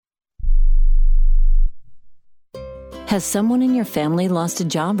Has someone in your family lost a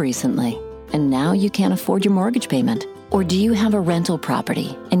job recently, and now you can't afford your mortgage payment? Or do you have a rental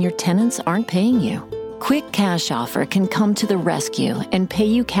property and your tenants aren't paying you? Quick Cash Offer can come to the rescue and pay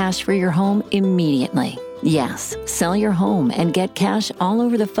you cash for your home immediately. Yes, sell your home and get cash all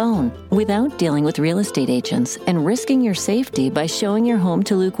over the phone without dealing with real estate agents and risking your safety by showing your home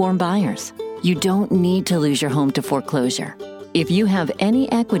to lukewarm buyers. You don't need to lose your home to foreclosure. If you have any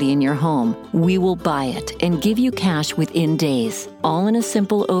equity in your home, we will buy it and give you cash within days, all in a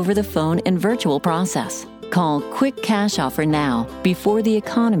simple over-the-phone and virtual process. Call Quick Cash Offer now before the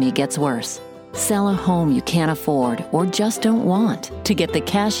economy gets worse. Sell a home you can't afford or just don't want to get the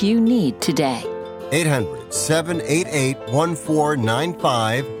cash you need today.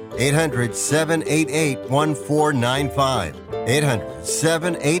 800-788-1495. 800-788-1495.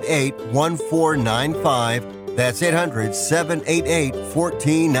 800-788-1495. That's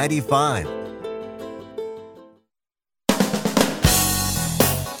 800-788-1495.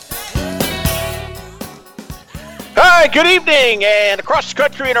 Hi, good evening, and across the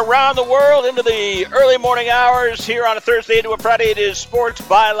country and around the world into the early morning hours here on a Thursday into a Friday. It is Sports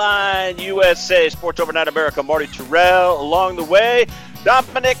Byline USA, Sports Overnight America. Marty Terrell along the way.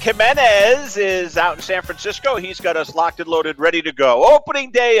 Dominic Jimenez is out in San Francisco. He's got us locked and loaded, ready to go. Opening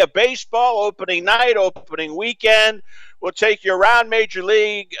day of baseball, opening night, opening weekend. We'll take you around Major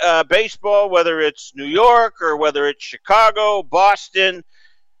League Baseball, whether it's New York or whether it's Chicago, Boston,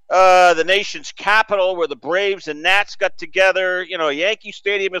 the nation's capital where the Braves and Nats got together. You know, Yankee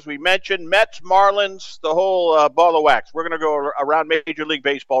Stadium, as we mentioned, Mets, Marlins, the whole ball of wax. We're going to go around Major League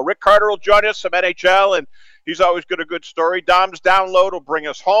Baseball. Rick Carter will join us, some NHL, and he's always got a good story. Dom's Download will bring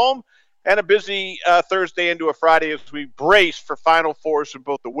us home, and a busy Thursday into a Friday as we brace for Final Fours in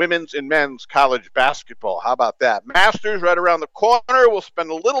both the women's and men's college basketball. How about that? Masters right around the corner. We'll spend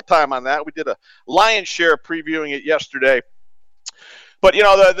a little time on that. We did a lion's share previewing it yesterday. But, you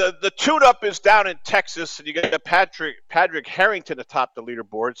know, the tune-up is down in Texas, and you got Patrick Harrington atop the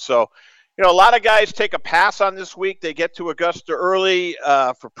leaderboard. So, you know, a lot of guys take a pass on this week. They get to Augusta early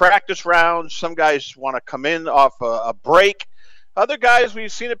for practice rounds. Some guys want to come in off a break. Other guys,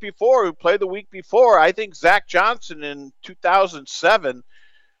 we've seen it before, who played the week before. I think Zach Johnson in 2007,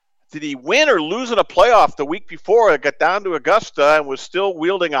 did he win or lose in a playoff the week before? It got down to Augusta and was still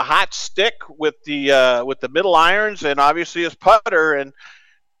wielding a hot stick with the middle irons and obviously his putter. And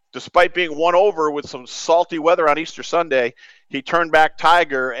despite being won over with some salty weather on Easter Sunday, he turned back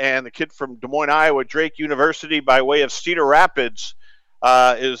Tiger. And the kid from Des Moines, Iowa, Drake University, by way of Cedar Rapids,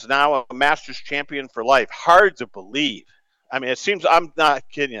 is now a Masters champion for life. Hard to believe. I mean, it seems, I'm not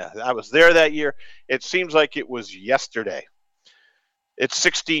kidding you. I was there that year. It seems like it was yesterday. It's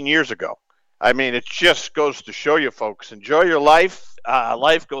 16 years ago. I mean, it just goes to show you, folks, enjoy your life.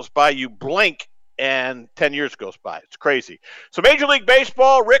 Life goes by, you blink, and 10 years goes by. It's crazy. So Major League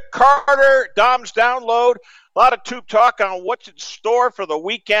Baseball, Rick Carter, Dom's Download. A lot of tube talk on what's in store for the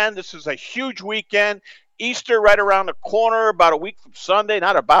weekend. This is a huge weekend. Easter right around the corner, about a week from Sunday.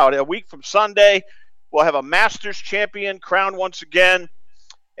 Not about, a week from Sunday. We'll have a Masters champion crowned once again.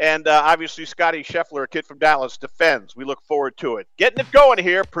 And obviously, Scotty Scheffler, a kid from Dallas, defends. We look forward to it. Getting it going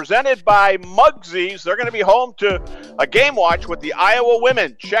here, presented by Mugsies. They're going to be home to a game watch with the Iowa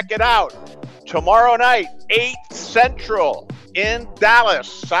women. Check it out. Tomorrow night, 8 Central in Dallas,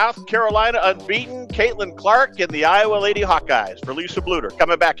 South Carolina, unbeaten. Caitlin Clark and the Iowa Lady Hawkeyes for Lisa Bluter.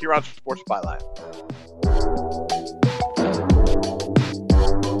 Coming back here on Sports Byline.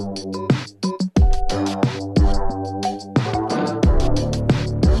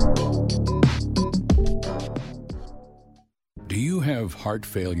 Do you have heart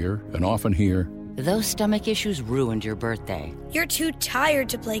failure and often hear, "Those stomach issues ruined your birthday"? "You're too tired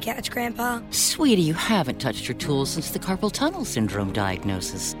to play catch, Grandpa." Sweetie, you haven't touched your tools since the carpal tunnel syndrome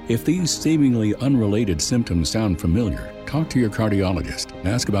diagnosis. If these seemingly unrelated symptoms sound familiar, talk to your cardiologist and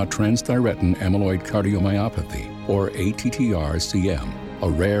ask about transthyretin amyloid cardiomyopathy, or ATTR-CM, a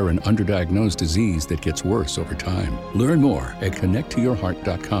rare and underdiagnosed disease that gets worse over time. Learn more at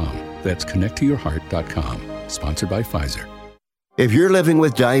connecttoyourheart.com. That's connecttoyourheart.com. Sponsored by Pfizer. If you're living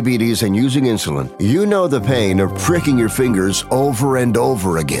with diabetes and using insulin, you know the pain of pricking your fingers over and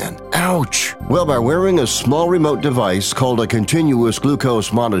over again. Ouch! Well, by wearing a small remote device called a continuous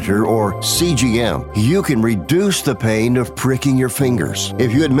glucose monitor, or CGM, you can reduce the pain of pricking your fingers.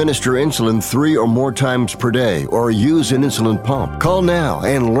 If you administer insulin 3 or more times per day or use an insulin pump, call now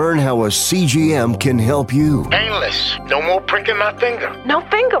and learn how a CGM can help you. Painless. No more pricking my finger. No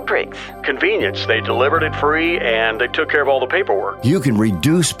finger pricks. Convenience. They delivered it free and they took care of all the paperwork. You can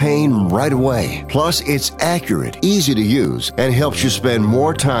reduce pain right away. Plus, it's accurate, easy to use, and helps you spend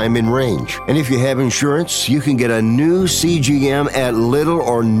more time in range. And if you have insurance, you can get a new CGM at little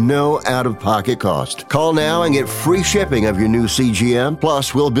or no out-of-pocket cost. Call now and get free shipping of your new CGM.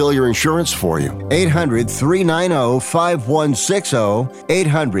 Plus, we'll bill your insurance for you. 800-390-5160.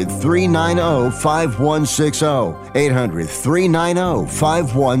 800-390-5160.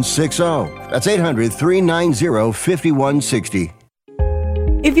 800-390-5160. That's 800-390-5160.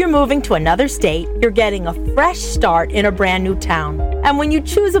 If you're moving to another state, you're getting a fresh start in a brand new town. And when you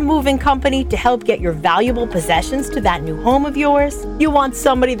choose a moving company to help get your valuable possessions to that new home of yours, you want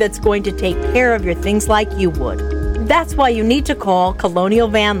somebody that's going to take care of your things like you would. That's why you need to call Colonial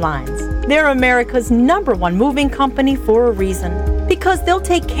Van Lines. They're America's #1 moving company for a reason. Because they'll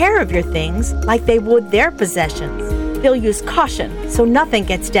take care of your things like they would their possessions. They'll use caution so nothing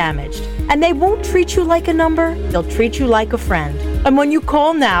gets damaged. And they won't treat you like a number, they'll treat you like a friend. And when you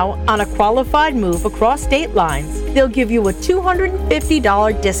call now on a qualified move across state lines, they'll give you a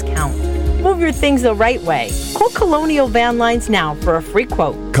 $250 discount. Move your things the right way. Call Colonial Van Lines now for a free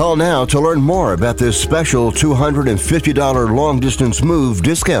quote. Call now to learn more about this special $250 long-distance move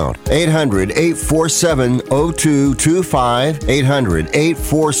discount. 800-847-0225.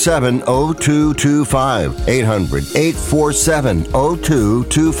 800-847-0225.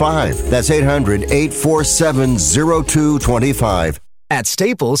 800-847-0225. That's 800-847-0225. At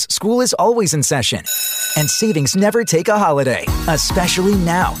Staples, school is always in session, and savings never take a holiday, especially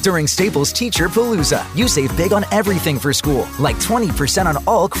now during Staples Teacher Palooza. You save big on everything for school, like 20% on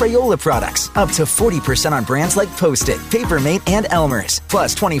all Crayola products, up to 40% on brands like Post-it, Papermate, and Elmer's.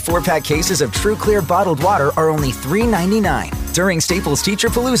 Plus, 24-pack cases of True Clear bottled water are only $3.99. During Staples Teacher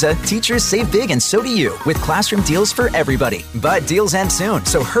Palooza, teachers save big and so do you, with classroom deals for everybody. But deals end soon,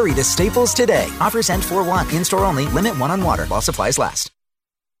 so hurry to Staples today. Offers end 4/1, in-store only, limit 1 on water while supplies last.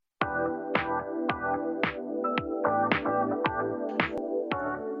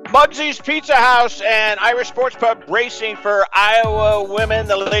 Mugsy's Pizza House and Irish Sports Pub racing for Iowa women.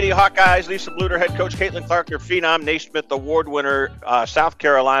 The Lady Hawkeyes, Lisa Bluter, head coach Caitlin Clark, their phenom, Naismith Award winner, South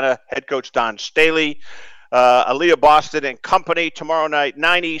Carolina, head coach Don Staley, Aaliyah Boston and company tomorrow night,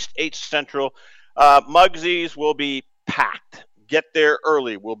 9 East, 8 Central. Mugsy's will be packed. Get there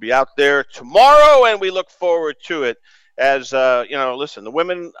early. We'll be out there tomorrow, and we look forward to it. As, listen, the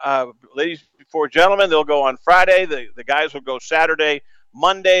women, ladies before gentlemen, they'll go on Friday. The guys will go Saturday,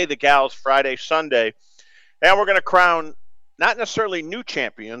 Monday, the gals Friday, Sunday. And we're going to crown not necessarily new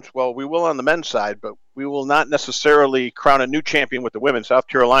champions. Well, we will on the men's side, but we will not necessarily crown a new champion with the women. South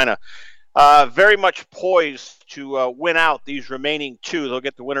Carolina very much poised to win out these remaining two. They'll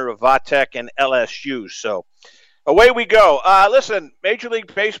get the winner of Vatech and LSU. So away we go. Listen, Major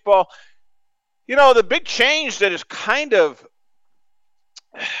League Baseball, the big change that is kind of,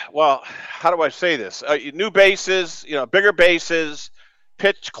 well, how do I say this? New bases, bigger bases,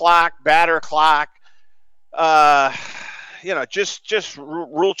 pitch clock, batter clock, just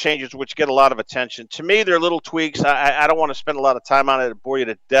rule changes which get a lot of attention. To me, they're little tweaks. I don't want to spend a lot of time on it and bore you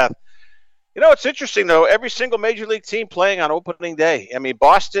to death. It's interesting, though. Every single major league team playing on opening day. I mean,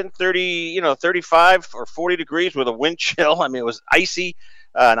 Boston, 35 or 40 degrees with a wind chill. I mean, it was icy,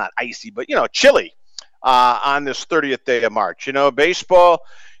 not icy, but, chilly on this 30th day of March.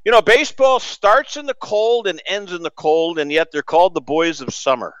 Baseball starts in the cold and ends in the cold, and yet they're called the boys of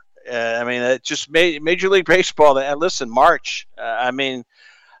summer. It just Major League Baseball. Listen, March. Look,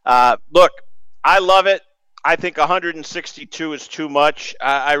 I love it. I think 162 is too much.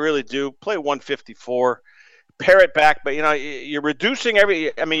 I really do. Play 154. Pare it back, but, you're reducing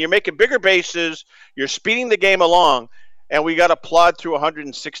you're making bigger bases. You're speeding the game along, and we got to plod through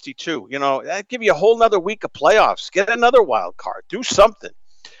 162. That give you a whole nother week of playoffs. Get another wild card. Do something.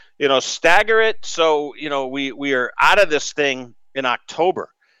 Stagger it so, we are out of this thing in October.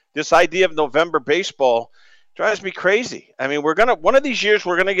 This idea of November baseball drives me crazy. I mean, one of these years,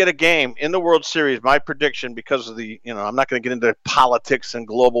 we're going to get a game in the World Series, my prediction, because of I'm not going to get into politics and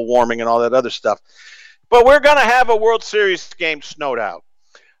global warming and all that other stuff, but we're going to have a World Series game snowed out.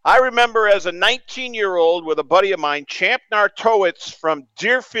 I remember as a 19-year-old with a buddy of mine, Champ Nartowitz from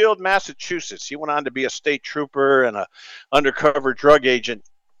Deerfield, Massachusetts. He went on to be a state trooper and an undercover drug agent.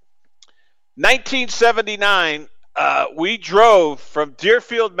 1979, we drove from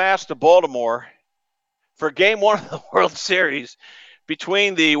Deerfield, Mass. to Baltimore for Game 1 of the World Series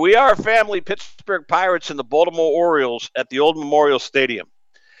between the We Are Family Pittsburgh Pirates and the Baltimore Orioles at the old Memorial Stadium.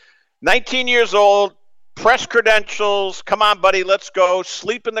 19 years old, press credentials, come on, buddy, let's go,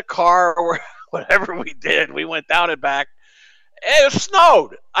 sleep in the car, or whatever we did. We went down and back It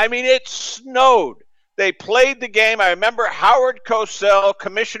snowed. I mean, it snowed. They played the game. I remember Howard Cosell,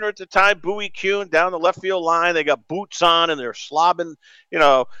 commissioner at the time, Bowie Kuhn, down the left field line. They got boots on and they're slobbing,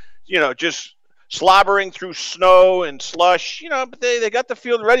 just slobbering through snow and slush. But they got the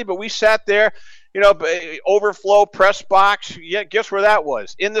field ready. But we sat there, overflow press box. Yeah, guess where that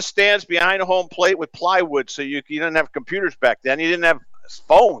was? In the stands behind home plate with plywood. So you didn't have computers back then. You didn't have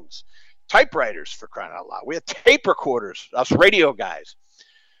phones, typewriters, for crying out loud. We had tape recorders, us radio guys.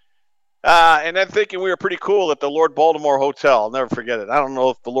 And then thinking we were pretty cool at the Lord Baltimore Hotel. I'll never forget it. I don't know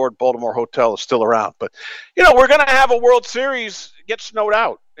if the Lord Baltimore Hotel is still around. But, we're going to have a World Series get snowed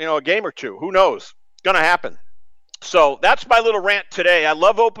out, a game or two. Who knows? It's going to happen. So that's my little rant today. I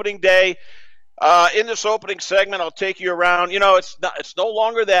love opening day. In this opening segment, I'll take you around. It's no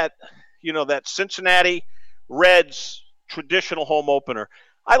longer that, that Cincinnati Reds traditional home opener.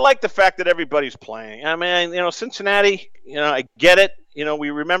 I like the fact that everybody's playing. I mean, Cincinnati, I get it. We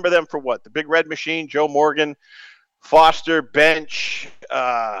remember them for what? The Big Red Machine, Joe Morgan, Foster, Bench,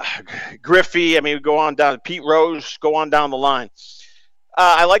 Griffey. I mean, we go on down, Pete Rose, go on down the line.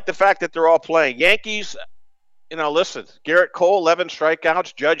 I like the fact that they're all playing. Yankees, listen, Garrett Cole, 11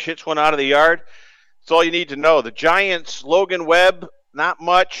 strikeouts. Judge hits one out of the yard. That's all you need to know. The Giants, Logan Webb, not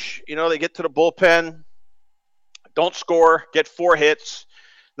much. They get to the bullpen, don't score, get 4 hits.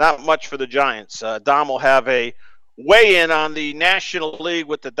 Not much for the Giants. Dom will have a weigh-in on the National League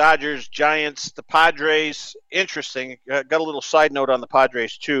with the Dodgers, Giants, the Padres. Interesting. Got a little side note on the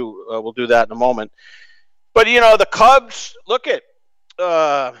Padres, too. We'll do that in a moment. But, the Cubs, look at,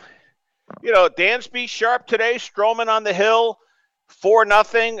 Dansby sharp today, Stroman on the hill,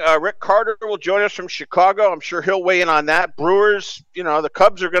 4-0. Rick Carter will join us from Chicago. I'm sure he'll weigh in on that. Brewers, the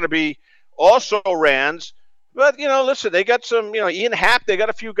Cubs are going to be also Rans. But, listen, they got some, Ian Happ, they got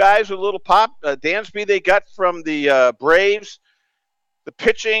a few guys with a little pop. Dansby they got from the Braves. The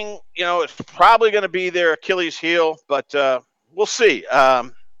pitching, is probably going to be their Achilles heel, but we'll see.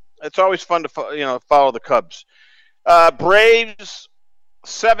 It's always fun to, follow the Cubs. Braves,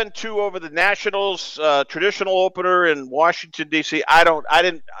 7-2 over the Nationals, traditional opener in Washington, D.C.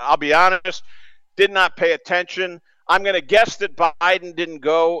 I'll be honest, did not pay attention. I'm going to guess that Biden didn't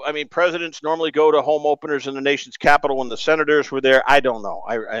go. I mean, presidents normally go to home openers in the nation's capital when the senators were there. I don't know.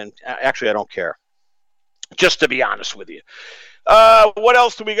 I don't care, just to be honest with you. What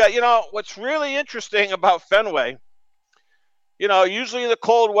else do we got? What's really interesting about Fenway, usually in the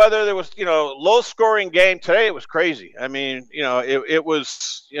cold weather, there was, low-scoring game. Today it was crazy. I mean, it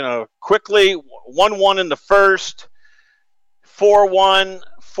was, quickly 1-1 in the first, 4-1,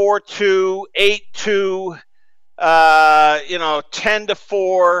 4-2, 8-2.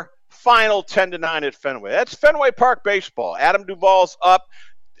 10-4, final 10-9 at Fenway. That's Fenway Park baseball. Adam Duvall's up.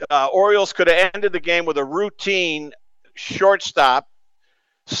 Orioles could have ended the game with a routine shortstop,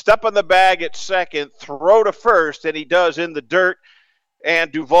 step on the bag at second, throw to first, and he does in the dirt.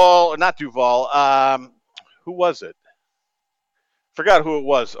 And who was it? Forgot who it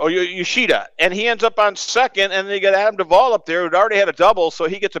was. Oh, Yoshida. And he ends up on second, and then you got Adam Duvall up there who'd already had a double, so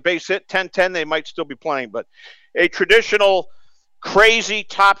he gets a base hit, 10-10. They might still be playing, but a traditional, crazy,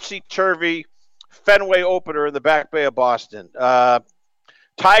 topsy-turvy Fenway opener in the Back Bay of Boston.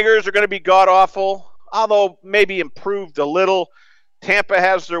 Tigers are going to be god-awful, although maybe improved a little. Tampa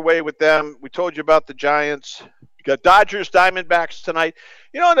has their way with them. We told you about the Giants. You got Dodgers, Diamondbacks tonight.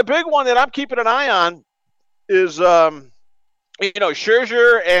 And the big one that I'm keeping an eye on is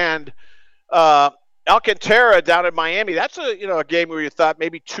Scherzer and Alcantara down in Miami. That's a game where you thought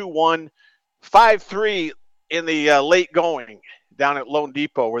maybe 2-1, 5-3 in the late going down at Lone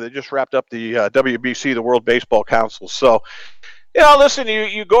Depot, where they just wrapped up the WBC, the World Baseball Council. So, listen,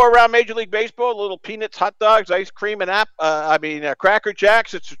 you go around Major League Baseball, little peanuts, hot dogs, ice cream, and Cracker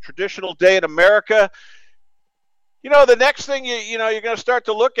Jacks. It's a traditional day in America. The next thing you're going to start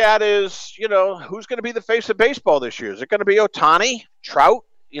to look at is, who's going to be the face of baseball this year? Is it going to be Ohtani, Trout?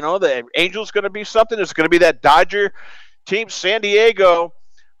 The Angels going to be something? Is it going to be that Dodger team, San Diego?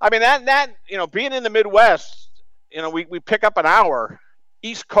 I mean, that being in the Midwest, we pick up an hour.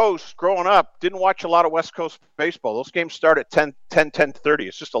 East Coast, growing up, didn't watch a lot of West Coast baseball. Those games start at 10:30.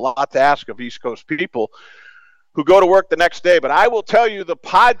 It's just a lot to ask of East Coast people who go to work the next day. But I will tell you, the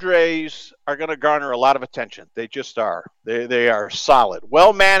Padres are going to garner a lot of attention. They just are. They are solid,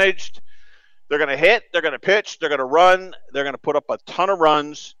 well managed. They're going to hit. They're going to pitch. They're going to run. They're going to put up a ton of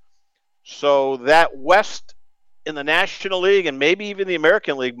runs. So that West in the National League and maybe even the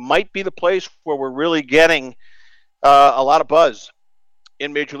American League might be the place where we're really getting a lot of buzz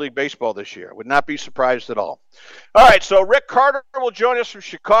in Major League Baseball this year. Would not be surprised at all. All right, so Rick Carter will join us from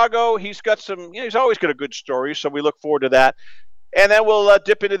Chicago. He's got some, he's always got a good story, so we look forward to that. And then we'll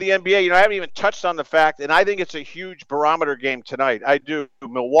dip into the NBA. I haven't even touched on the fact, and I think it's a huge barometer game tonight. I do.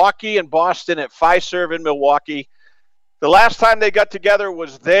 Milwaukee and Boston at Fiserv in Milwaukee. The last time they got together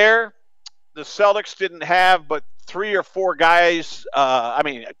was there. The Celtics didn't have but 3 or 4 guys.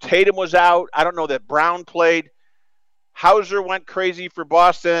 Tatum was out. I don't know that Brown played. Hauser went crazy for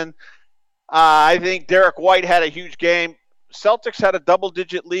Boston. I think Derek White had a huge game. Celtics had a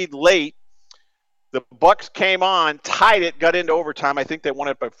double-digit lead late. The Bucks came on, tied it, got into overtime. I think they won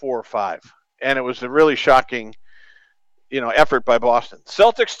it by 4 or 5. And it was a really shocking, effort by Boston.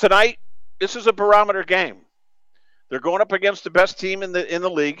 Celtics tonight, this is a barometer game. They're going up against the best team in the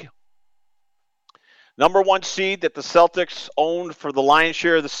league. Number 1 seed that the Celtics owned for the lion's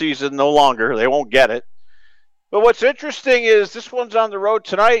share of the season, no longer. They won't get it. But what's interesting is this one's on the road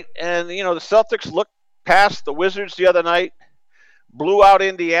tonight, and, the Celtics looked past the Wizards the other night, blew out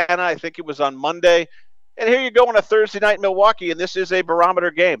Indiana. I think it was on Monday. And here you go on a Thursday night in Milwaukee, and this is a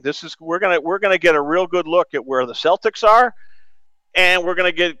barometer game. We're gonna get a real good look at where the Celtics are, and we're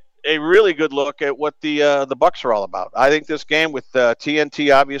gonna get a really good look at what the Bucks are all about. I think this game with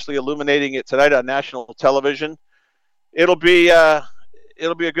TNT obviously illuminating it tonight on national television, it'll be a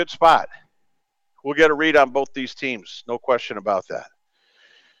good spot. We'll get a read on both these teams, no question about that.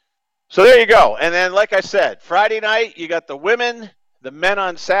 So there you go. And then, like I said, Friday night you got the women, the men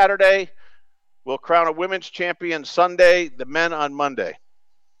on Saturday. We'll crown a women's champion Sunday, the men on Monday.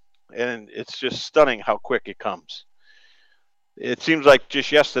 And it's just stunning how quick it comes. It seems like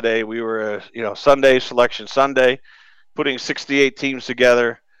just yesterday we were, Sunday, Selection Sunday, putting 68 teams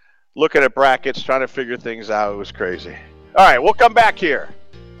together, looking at brackets, trying to figure things out. It was crazy. All right, we'll come back here.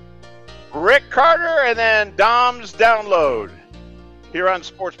 Rick Carter and then Dom's Download here on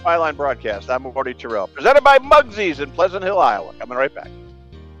Sports Byline Broadcast. I'm Marty Terrell, presented by Mugsy's in Pleasant Hill, Iowa. Coming right back.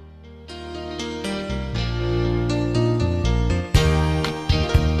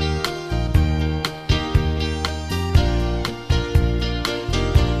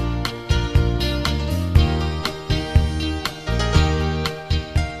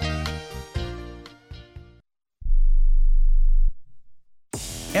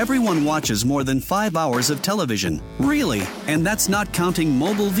 Everyone watches more than 5 hours of television. Really? And that's not counting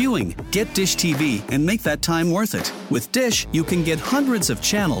mobile viewing. Get Dish TV and make that time worth it. With Dish, you can get hundreds of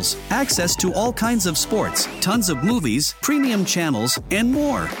channels, access to all kinds of sports, tons of movies, premium channels, and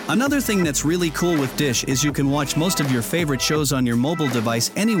more. Another thing that's really cool with Dish is you can watch most of your favorite shows on your mobile device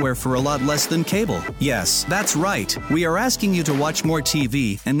anywhere for a lot less than cable. Yes, that's right. We are asking you to watch more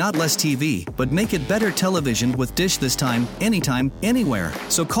TV and not less TV, but make it better television with Dish this time, anytime, anywhere.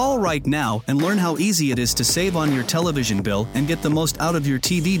 So call right now and learn how easy it is to save on your television bill and get the most out of your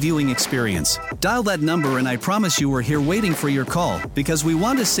TV viewing experience. Dial that number and I promise you we're here waiting for your call because we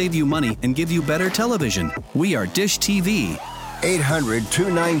want to save you money and give you better television. We are Dish TV.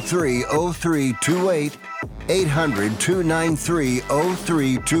 800-293-0328.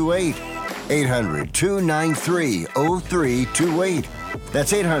 800-293-0328. 800-293-0328.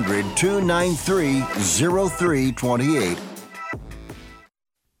 That's 800-293-0328.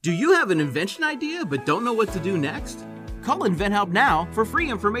 Do you have an invention idea but don't know what to do next? Call InventHelp now for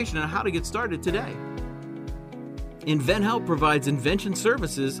free information on how to get started today. InventHelp provides invention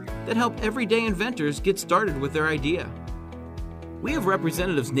services that help everyday inventors get started with their idea. We have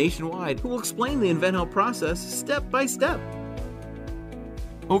representatives nationwide who will explain the InventHelp process step by step.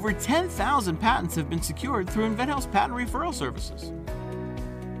 Over 10,000 patents have been secured through InventHelp's patent referral services.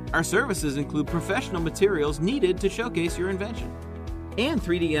 Our services include professional materials needed to showcase your invention, and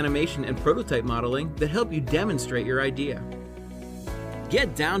 3D animation and prototype modeling that help you demonstrate your idea.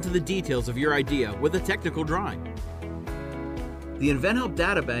 Get down to the details of your idea with a technical drawing. The InventHelp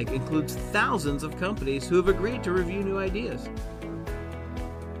Databank includes thousands of companies who have agreed to review new ideas.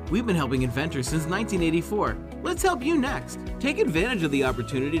 We've been helping inventors since 1984. Let's help you next. Take advantage of the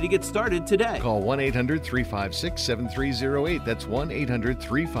opportunity to get started today. Call 1-800-356-7308. That's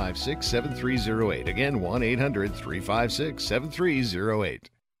 1-800-356-7308. Again, 1-800-356-7308.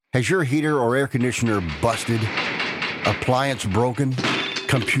 Has your heater or air conditioner busted? Appliance broken?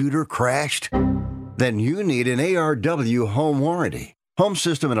 Computer crashed? Then you need an ARW home warranty. Home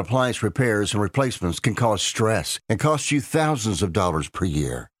system and appliance repairs and replacements can cause stress and cost you thousands of dollars per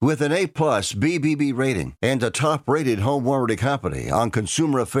year. With an A-plus BBB rating and a top-rated home warranty company on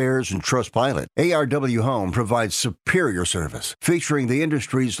Consumer Affairs and Trustpilot, ARW Home provides superior service, featuring the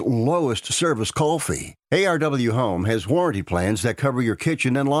industry's lowest service call fee. ARW Home has warranty plans that cover your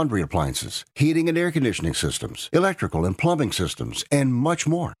kitchen and laundry appliances, heating and air conditioning systems, electrical and plumbing systems, and much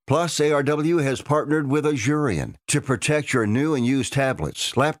more. Plus, ARW has partnered with Azurian to protect your new and used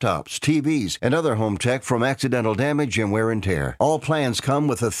tablets, laptops, TVs, and other home tech from accidental damage and wear and tear. All plans come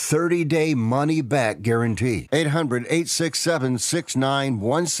with a 30-day money-back guarantee.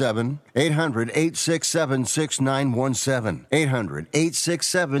 800-867-6917. 800-867-6917.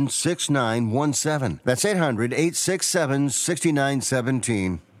 800-867-6917. That's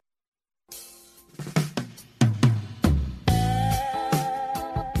 800-867-6917.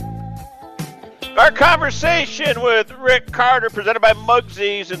 Our conversation with Rick Carter, presented by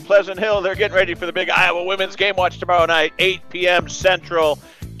Mugsy's in Pleasant Hill. They're getting ready for the big Iowa Women's Game Watch tomorrow night, 8 p.m. Central.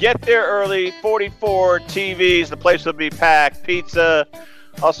 Get there early, 44 TVs. The place will be packed. Pizza,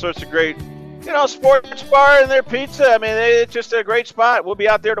 all sorts of great, sports bar and their pizza. I mean, it's just a great spot. We'll be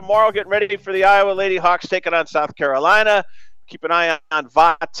out there tomorrow getting ready for the Iowa Lady Hawks taking on South Carolina. Keep an eye on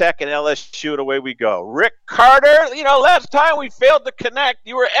Vatech and LSU, and away we go. Rick Carter, last time we failed to connect,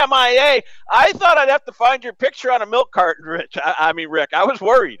 you were MIA. I thought I'd have to find your picture on a milk carton, Rick. I was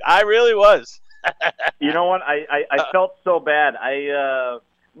worried. I really was. You know what? I felt so bad.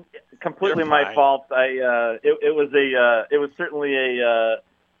 Completely my fault. It was certainly a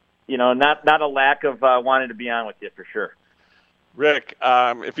not a lack of wanting to be on with you for sure. Rick,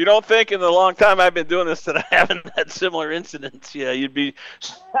 if you don't think in the long time I've been doing this that I haven't had similar incidents, you'd be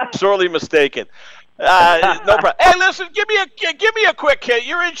sorely mistaken. No problem. Hey, listen, give me a quick hit.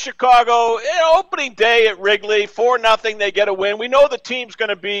 You're in Chicago, opening day at Wrigley, 4-0. They get a win. We know the team's going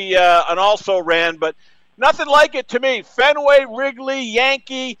to be an also-ran, but nothing like it to me. Fenway, Wrigley,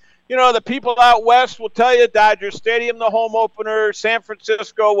 Yankee. The people out west will tell you Dodger Stadium, the home opener, San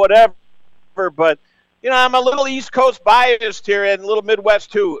Francisco, whatever, but. I'm a little East Coast biased here and a little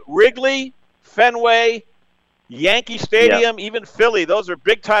Midwest too. Wrigley, Fenway, Yankee Stadium, even Philly. Those are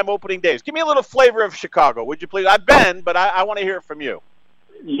big-time opening days. Give me a little flavor of Chicago, would you please? I've been, but I want to hear it from you.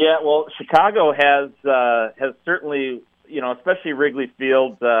 Yeah, well, Chicago has certainly, especially Wrigley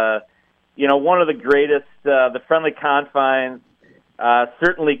Field, one of the greatest. The friendly confines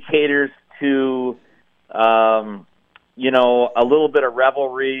certainly caters to a little bit of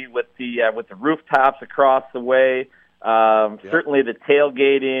revelry with the rooftops across the way. Certainly the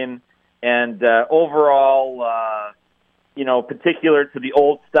tailgating and overall, particular to the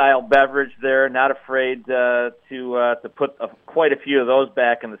old style beverage there. Not afraid to put quite a few of those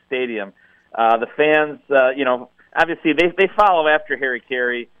back in the stadium. The fans, obviously they follow after Harry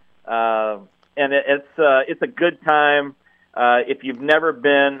Carey, and it's a good time. If you've never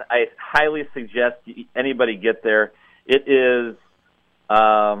been, I highly suggest anybody get there. It is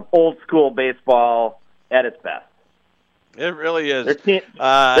old school baseball at its best. It really is. Their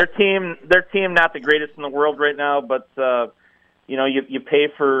team, not the greatest in the world right now, but you pay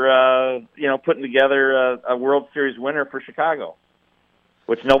for putting together a World Series winner for Chicago,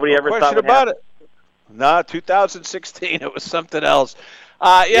 which nobody ever thought would happen. It. No, 2016, it was something else.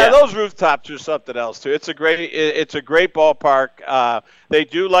 Those rooftops are something else too. It's a great ballpark. They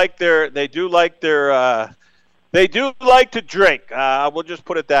do like to drink. We'll just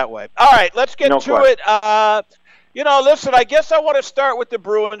put it that way. All right, let's get to it. Listen, I guess I want to start with the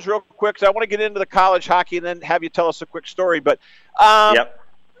Bruins real quick because I want to get into the college hockey and then have you tell us a quick story. But, I'm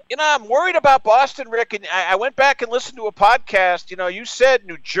worried about Boston, Rick, and I went back and listened to a podcast. You said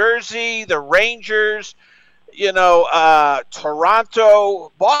New Jersey, the Rangers,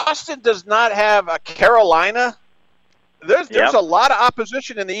 Toronto. Boston does not have a Carolina. There's a lot of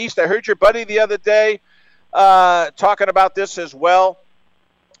opposition in the East. I heard your buddy the other day talking about this as well,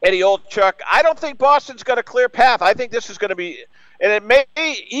 Eddie Olchuk. I don't think Boston's got a clear path. I think this is going to be, and it may,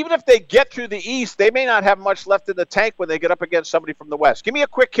 even if they get through the East, they may not have much left in the tank when they get up against somebody from the West. Give me a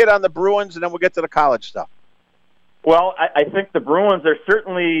quick hit on the Bruins, and then we'll get to the college stuff. Well, I think the Bruins are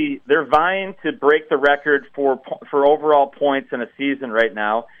they're vying to break the record for overall points in a season right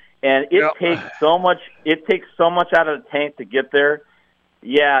now, and it takes so much out of the tank to get there.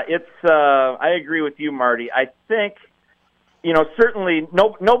 Yeah, I agree with you, Marty. I think, certainly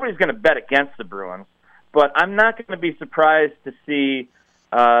nobody's going to bet against the Bruins, but I'm not going to be surprised to see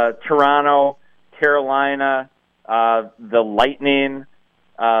Toronto, Carolina, the Lightning,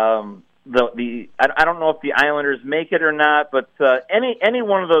 I don't know if the Islanders make it or not, but any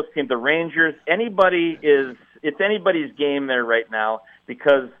one of those teams, the Rangers, it's anybody's game there right now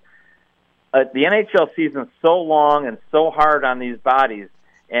because the NHL season's so long and so hard on these bodies,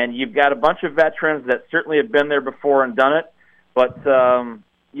 And you've got a bunch of veterans that certainly have been there before and done it. But,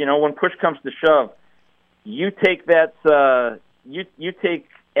 when push comes to shove, you take that you take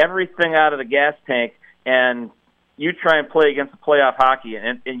everything out of the gas tank and you try and play against playoff hockey,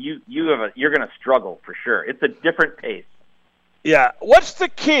 and you're going to struggle for sure. It's a different pace. Yeah. What's the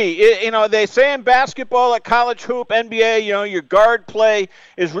key? They say in basketball, like college hoop, NBA, your guard play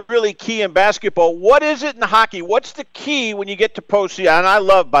is really key in basketball. What is it in hockey? What's the key when you get to postseason? And I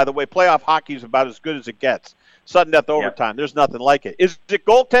love, by the way, playoff hockey is about as good as it gets. Sudden death overtime. There's nothing like it. Is it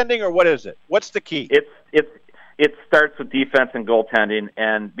goaltending or what is it? What's the key? It starts with defense and goaltending,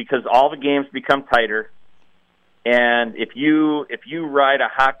 and because all the games become tighter, and if you ride a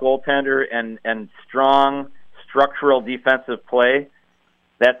hot goaltender and strong structural defensive play,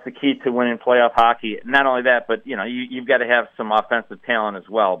 that's the key to winning playoff hockey. Not only that, but you've got to have some offensive talent as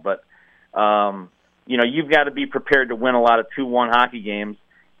well. But you've got to be prepared to win a lot of 2-1 hockey games.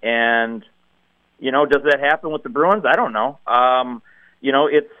 And does that happen with the Bruins? I don't know.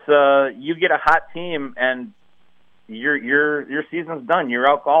 It's you get a hot team and your season's done. You're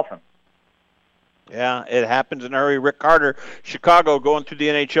out golfing. Yeah, it happens in a hurry. Rick Carter, Chicago, going through the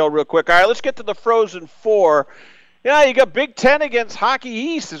NHL real quick. All right, let's get to the Frozen Four. Yeah, you got Big Ten against Hockey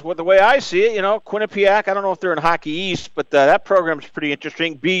East is the way I see it. Quinnipiac, I don't know if they're in Hockey East, but that program's pretty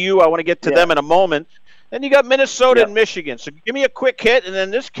interesting. BU, I want to get to them in a moment. Then you got Minnesota and Michigan. So give me a quick hit, and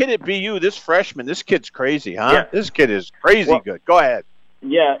then this kid at BU, this freshman, this kid's crazy, huh? Yeah. This kid is crazy good. Go ahead.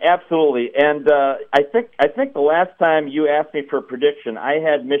 Yeah, absolutely. And I think the last time you asked me for a prediction, I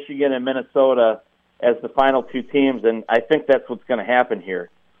had Michigan and Minnesota as the final two teams, and I think that's what's going to happen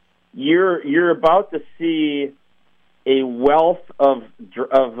here. You're about to see a wealth of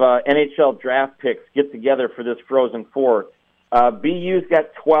NHL draft picks get together for this Frozen Four. BU's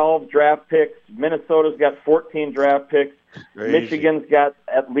got 12 draft picks. Minnesota's got 14 draft picks. Crazy. Michigan's got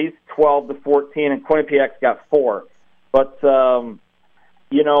at least 12 to 14, and Quinnipiac's got 4. But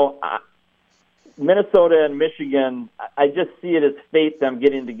Minnesota and Michigan, I just see it as fate, them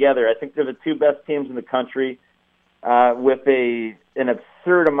getting together. I think they're the two best teams in the country with an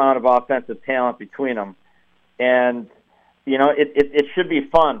absurd amount of offensive talent between them. And, it should be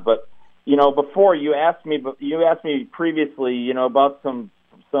fun. But, before you asked me previously, about some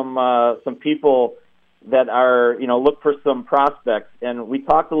people that are, look for some prospects. And we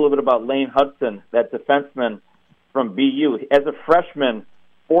talked a little bit about Lane Hudson, that defenseman from BU. As a freshman,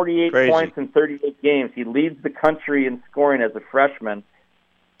 48 points in 38 games. He leads the country in scoring as a freshman.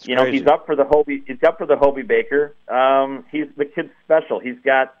 He's up for the Hobie. He's up for the Hobie Baker. The kid's special. He's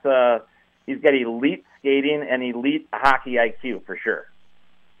got elite skating and elite hockey IQ for sure.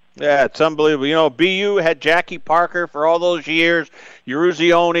 Yeah, it's unbelievable. BU had Jackie Parker for all those years,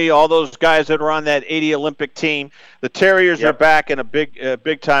 Uruzioni, all those guys that were on that 80 Olympic team. The Terriers are back in a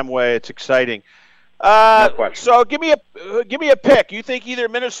big time way. It's exciting. No question. So give me a pick. You think either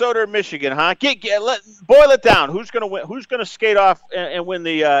Minnesota or Michigan, huh? Boil it down. Who's going to win? Who's going to skate off and win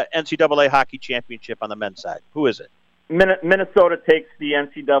the NCAA hockey championship on the men's side? Who is it? Minnesota takes the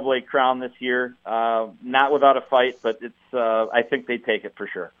NCAA crown this year. Not without a fight, but it's. I think they take it for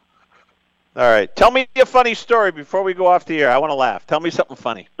sure. All right. Tell me a funny story before we go off the air. I want to laugh. Tell me something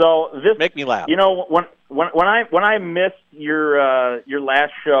funny. Make me laugh. When I missed your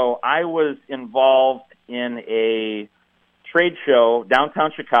last show, I was involved in a trade show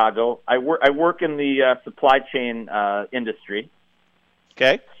downtown Chicago. I work in the supply chain industry.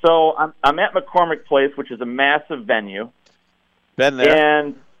 Okay. So I'm at McCormick Place, which is a massive venue. Been there.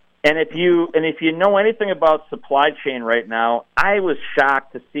 And if you know anything about supply chain right now, I was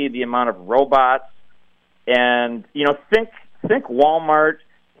shocked to see the amount of robots and think Walmart,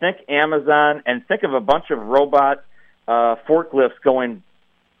 think Amazon, and think of a bunch of robot forklifts going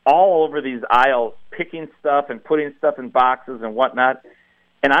all over these aisles, picking stuff and putting stuff in boxes and whatnot.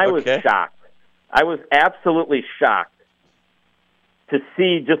 And I was shocked. I was absolutely shocked to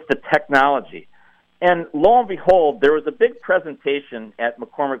see just the technology. And lo and behold, there was a big presentation at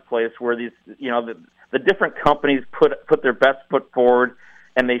McCormick Place where these, the different companies put their best foot forward,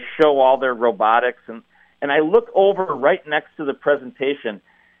 and they show all their robotics. And I look over right next to the presentation,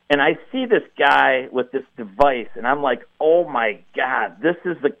 and I see this guy with this device, and I'm like, oh my God, this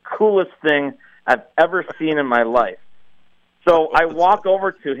is the coolest thing I've ever seen in my life. So I walk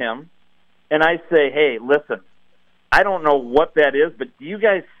over to him, and I say, hey, listen, I don't know what that is, but do you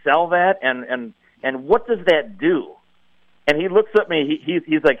guys sell that? And what does that do? And he looks at me.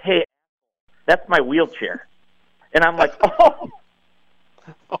 He's like, "Hey, that's my wheelchair." And I'm like, "Oh."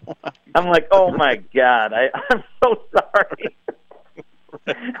 I'm like, "Oh my God, I'm so sorry."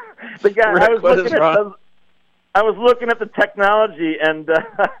 The guy, Rick, I was looking at the technology, and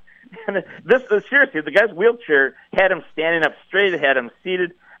this seriously, the guy's wheelchair had him standing up straight, had him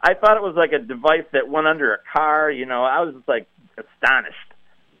seated. I thought it was like a device that went under a car. I was just like astonished.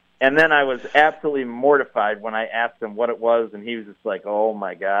 And then I was absolutely mortified when I asked him what it was, and he was just like, "Oh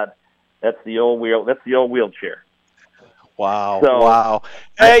my God, that's the old wheelchair." Wow! So, wow!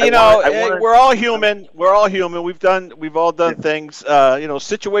 Hey, we're all human. We're all human. We've all done things.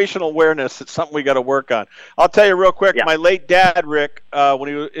 Situational awareness. It's something we got to work on. I'll tell you real quick. Yeah. My late dad, Rick, when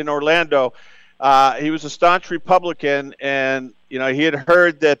he was in Orlando, he was a staunch Republican, and he had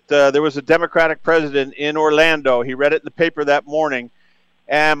heard that there was a Democratic president in Orlando. He read it in the paper that morning.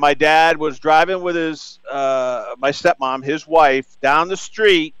 And my dad was driving with my stepmom, his wife, down the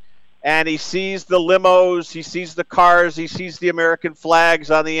street, and he sees the limos, he sees the cars, he sees the American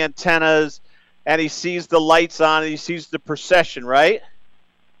flags on the antennas, and he sees the lights on, and he sees the procession, right?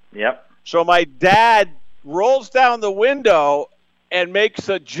 Yep. So my dad rolls down the window and makes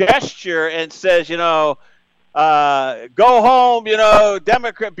a gesture and says, go home,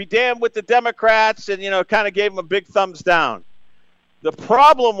 Democrat, be damned with the Democrats, and, kind of gave him a big thumbs down. The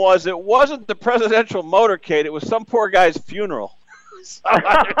problem was it wasn't the presidential motorcade. It was some poor guy's funeral.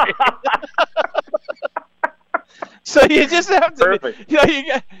 So you just have to,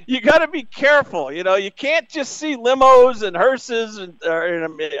 you got to be careful. You can't just see limos and hearses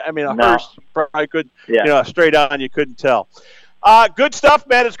hearse probably could, straight on you couldn't tell. Good stuff,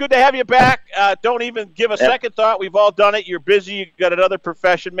 man. It's good to have you back. Don't even give a second thought. We've all done it. You're busy. You've got another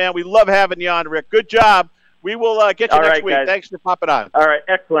profession, man. We love having you on, Rick. Good job. We will get you next week. Guys. Thanks for popping on. All right,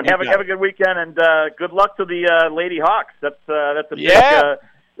 excellent. Have a good weekend, and good luck to the Lady Hawks. That's a big,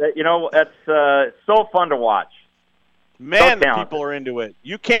 it's so fun to watch. Man, the people are into it.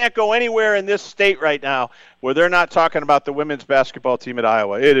 You can't go anywhere in this state right now where they're not talking about the women's basketball team at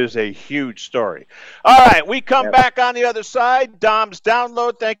Iowa. It is a huge story. All right, we come back on the other side. Dom's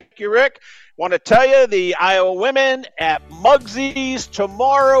Download. Thank you, Rick. Want to tell you, the Iowa women at Muggsy's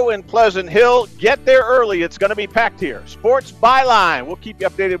tomorrow in Pleasant Hill. Get there early. It's going to be packed here. Sports Byline. We'll keep you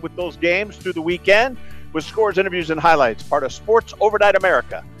updated with those games through the weekend with scores, interviews, and highlights. Part of Sports Overnight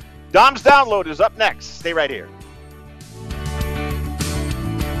America. Dom's Download is up next. Stay right here.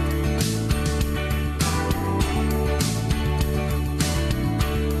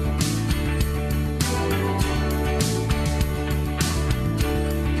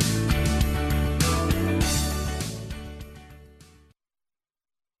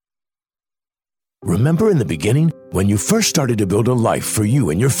 Remember in the beginning, when you first started to build a life for you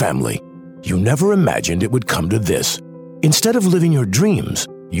and your family, you never imagined it would come to this. Instead of living your dreams,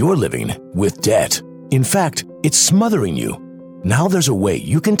 you're living with debt. In fact, it's smothering you. Now there's a way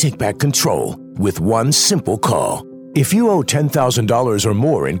you can take back control with one simple call. If you owe $10,000 or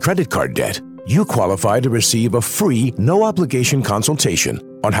more in credit card debt, you qualify to receive a free, no-obligation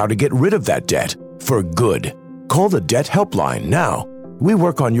consultation on how to get rid of that debt for good. Call the Debt Helpline now. We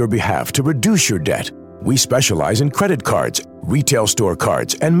work on your behalf to reduce your debt. We specialize in credit cards, retail store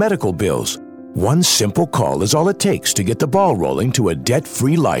cards, and medical bills. One simple call is all it takes to get the ball rolling to a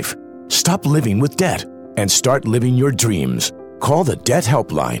debt-free life. Stop living with debt and start living your dreams. Call the Debt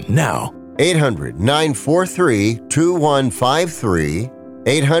Helpline now. 800-943-2153.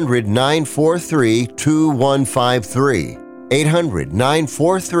 800-943-2153.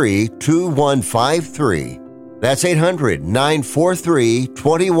 800-943-2153. That's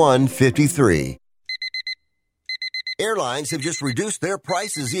 800-943-2153. Airlines have just reduced their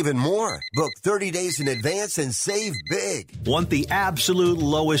prices even more. Book 30 days in advance and save big. Want the absolute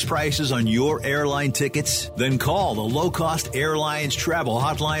lowest prices on your airline tickets? Then call the Low Cost Airlines Travel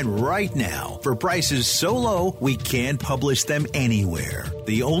Hotline right now for prices so low we can't publish them anywhere.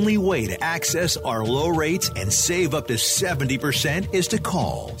 The only way to access our low rates and save up to 70% is to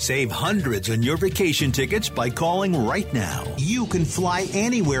call. Save hundreds on your vacation tickets by calling right now. You can fly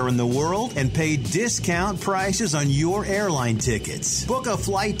anywhere in the world and pay discount prices on your airline tickets. Book a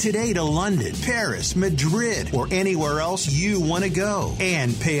flight today to London, Paris, Madrid, or anywhere else you want to go.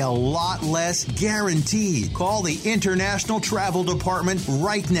 And pay a lot less guaranteed. Call the International Travel Department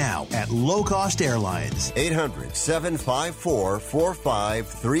right now at Low Cost Airlines. 800-754-4531.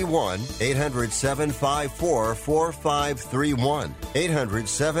 800-754-4531.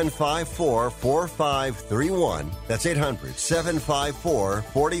 800-754-4531. That's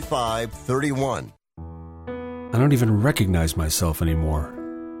 800-754-4531. I don't even recognize myself anymore.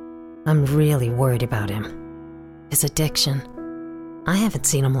 I'm really worried about him. His addiction. I haven't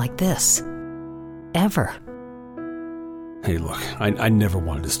seen him like this. Ever. Hey, look, I never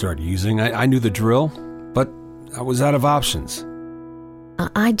wanted to start using. I knew the drill, but I was out of options.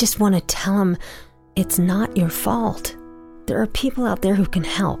 I just want to tell him It's not your fault. There are people out there who can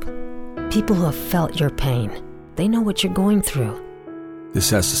help. People who have felt your pain. They know what you're going through. This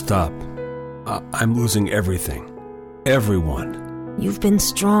has to stop. I'm losing everything. Everyone. You've been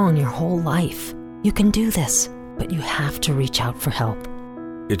strong your whole life. You can do this, but you have to reach out for help.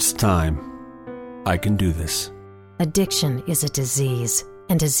 It's time. I can do this. Addiction is a disease,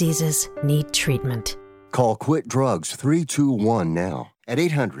 and diseases need treatment. Call Quit Drugs 321 now at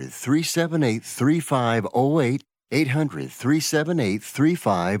 800-378-3508,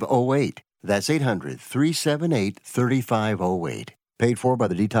 800-378-3508. That's 800-378-3508. Paid for by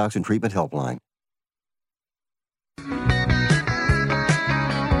the Detox and Treatment Helpline. All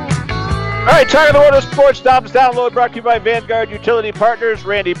right, talking of the world of sports, Dom's Download brought to you by Vanguard Utility Partners.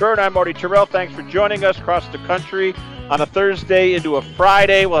 Randy Byrne, I'm Marty Terrell. Thanks for joining us across the country on a Thursday into a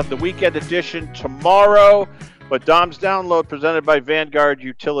Friday. We'll have the weekend edition tomorrow. But Dom's Download presented by Vanguard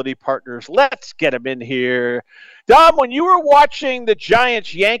Utility Partners. Let's get him in here. Dom, when you were watching the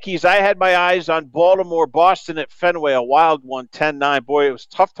Giants-Yankees, I had my eyes on Baltimore-Boston at Fenway, a wild one, 10-9. Boy, it was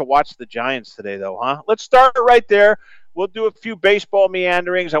tough to watch the Giants today, though, huh? Let's start right there. We'll do a few baseball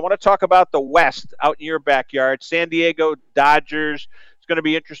meanderings. I want to talk about the West out in your backyard. San Diego Dodgers. It's going to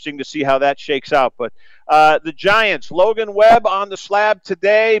be interesting to see how that shakes out. But the Giants, Logan Webb on the slab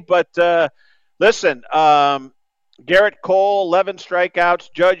today. But listen, Garrett Cole, 11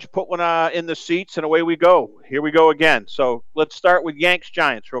 strikeouts. Judge put one in the seats, and away we go. Here we go again. So let's start with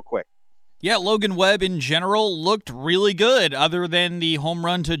Yanks-Giants real quick. Yeah, Logan Webb in general looked really good, other than the home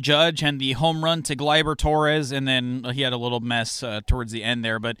run to Judge and the home run to Gleyber Torres, and then he had a little mess towards the end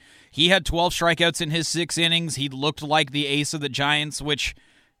there. But he had 12 strikeouts in his 6 innings. He looked like the ace of the Giants, which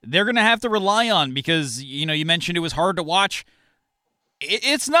they're going to have to rely on because, you know, you mentioned it was hard to watch.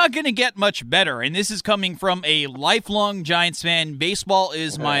 It's not going to get much better, and this is coming from a lifelong Giants fan. Baseball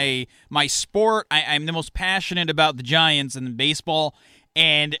is my sport. I'm the most passionate about the Giants and baseball,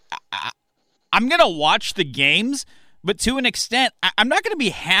 and I'm going to watch the games, but to an extent, I'm not going to be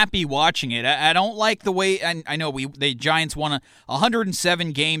happy watching it. I don't like the way, I know the Giants won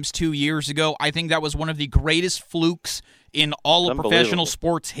 107 games 2 years ago. I think that was one of the greatest flukes in all of professional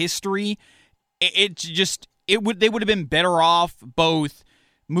sports history. They would have been better off both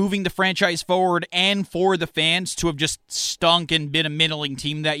moving the franchise forward and for the fans to have just stunk and been a middling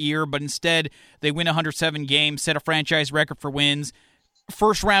team that year, but instead they win 107 games, set a franchise record for wins.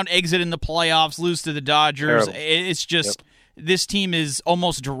 First round exit in the playoffs, lose to the Dodgers. Terrible. It's just This team is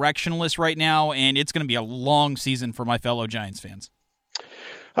almost directionless right now, and it's going to be a long season for my fellow Giants fans.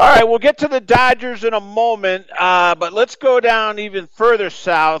 All right, we'll get to the Dodgers in a moment, but let's go down even further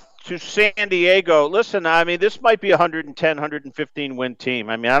south to San Diego. Listen, I mean, this might be a 110, 115 win team.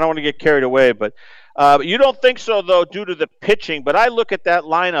 I mean, I don't want to get carried away, but you don't think so, though, due to the pitching. But I look at that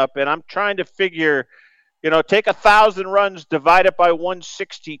lineup, and I'm trying to figure, take 1,000 runs, divide it by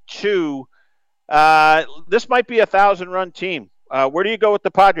 162. This might be a 1,000-run team. Where do you go with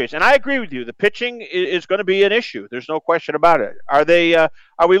the Padres? And I agree with you. The pitching is going to be an issue. There's no question about it. Are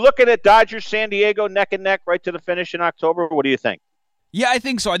we looking at Dodgers, San Diego, neck and neck right to the finish in October? What do you think? Yeah, I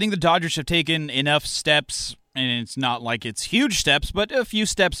think so. I think the Dodgers have taken enough steps, and it's not like it's huge steps, but a few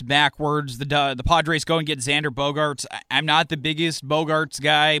steps backwards. The Padres go and get Xander Bogaerts. I'm not the biggest Bogaerts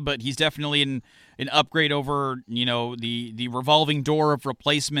guy, but he's definitely an upgrade over, the revolving door of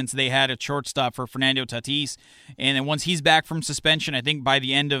replacements they had at shortstop for Fernando Tatis. And then once he's back from suspension, I think by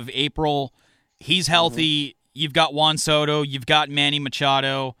the end of April, he's healthy. Mm-hmm. You've got Juan Soto. You've got Manny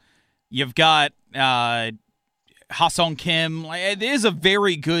Machado. You've got Ha-Seong Kim. It is a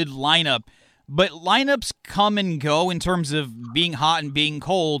very good lineup. But lineups come and go in terms of being hot and being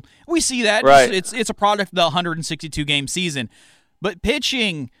cold. We see that. Right. It's a product of the 162-game season. But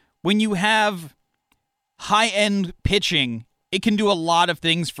pitching, when you have high-end pitching, it can do a lot of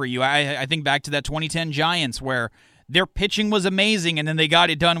things for you. I think back to that 2010 Giants where their pitching was amazing, and then they got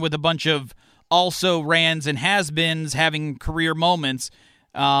it done with a bunch of also-rans and has-beens having career moments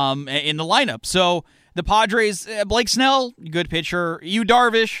in the lineup. So the Padres, Blake Snell, good pitcher. Yu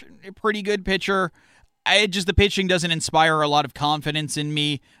Darvish, pretty good pitcher. The pitching doesn't inspire a lot of confidence in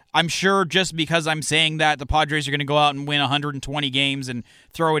me. I'm sure just because I'm saying that, the Padres are going to go out and win 120 games and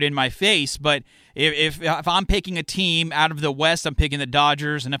throw it in my face. But if I'm picking a team out of the West, I'm picking the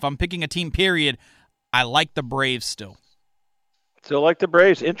Dodgers. And if I'm picking a team, period, I like the Braves still. Still like the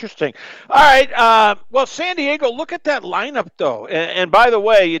Braves. Interesting. All right. Well, San Diego, look at that lineup, though. And by the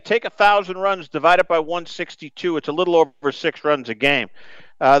way, you take 1,000 runs, divide it by 162. It's a little over 6 runs a game.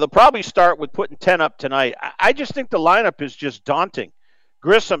 They'll probably start with putting 10 up tonight. I just think the lineup is just daunting.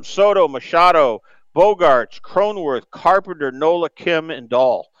 Grissom, Soto, Machado, Bogaerts, Cronenworth, Carpenter, Nola, Kim, and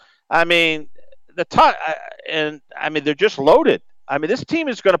Dahl. I mean, and I mean they're just loaded. I mean this team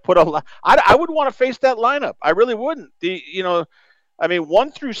is going to put a lot. I would want to face that lineup. I really wouldn't.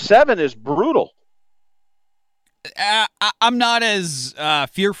 1 through 7 is brutal. I'm not as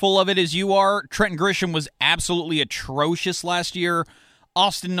fearful of it as you are. Trenton Grisham was absolutely atrocious last year.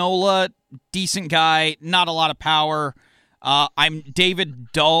 Austin Nola, decent guy, not a lot of power.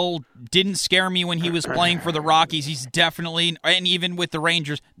 David Dull didn't scare me when he was playing for the Rockies. He's definitely, and even with the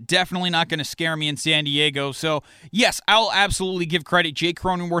Rangers, definitely not going to scare me in San Diego. So, yes, I'll absolutely give credit. Jake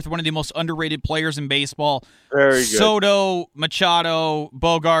Cronenworth, one of the most underrated players in baseball. Very good. Soto, Machado,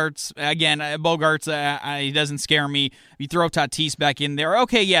 Bogarts. Again, Bogarts, he doesn't scare me. You throw Tatis back in there.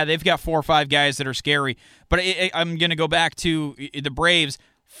 Okay, yeah, they've got 4 or 5 guys that are scary. But I'm going to go back to the Braves.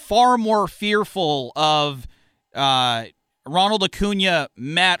 Far more fearful of Ronald Acuna,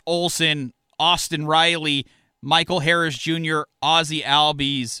 Matt Olson, Austin Riley, Michael Harris Jr., Ozzie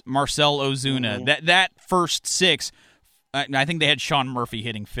Albies, Marcell Ozuna. Mm-hmm. That first 6, I think they had Sean Murphy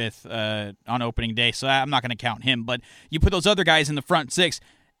hitting 5th on opening day, so I'm not going to count him. But you put those other guys in the front 6,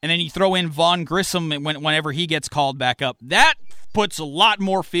 and then you throw in Vaughn Grissom whenever he gets called back up. That puts a lot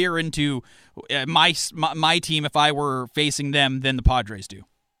more fear into my team if I were facing them than the Padres do.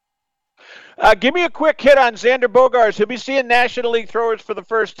 Give me a quick hit on Xander Bogaerts. He'll be seeing National League throwers for the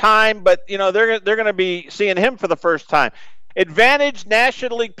first time, but they're going to be seeing him for the first time. Advantage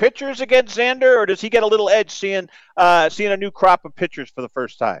National League pitchers against Xander, or does he get a little edge seeing a new crop of pitchers for the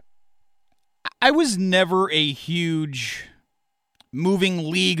first time? I was never a huge moving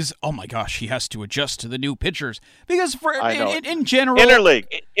leagues. Oh my gosh, he has to adjust to the new pitchers because in general, interleague.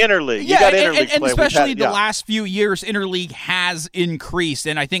 Yeah, you got interleague and especially the last few years, interleague has increased,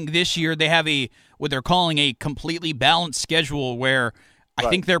 and I think this year they have what they're calling a completely balanced schedule where I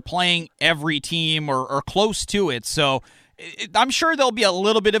think they're playing every team or close to it. So I'm sure there'll be a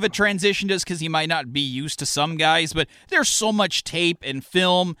little bit of a transition just because he might not be used to some guys, but there's so much tape and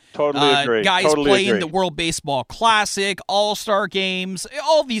film. Totally agree. Guys playing the World Baseball Classic, All-Star games,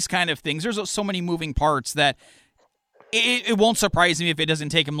 all these kind of things. There's so many moving parts that it won't surprise me if it doesn't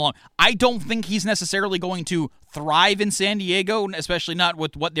take him long. I don't think he's necessarily going to thrive in San Diego, especially not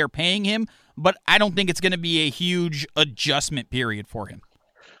with what they're paying him, but I don't think it's going to be a huge adjustment period for him.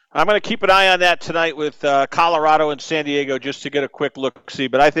 I'm going to keep an eye on that tonight with Colorado and San Diego just to get a quick look-see.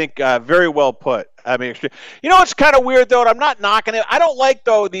 But I think very well put. I mean, it's kind of weird, though, and I'm not knocking it. I don't like,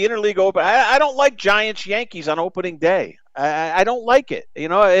 though, the interleague open. I don't like Giants-Yankees on opening day. I don't like it.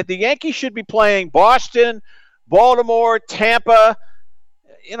 The Yankees should be playing Boston, Baltimore, Tampa.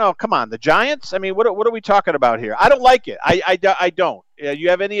 Come on, the Giants? I mean, what are we talking about here? I don't like it. I don't. You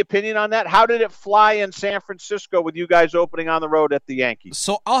have any opinion on that? How did it fly in San Francisco with you guys opening on the road at the Yankees?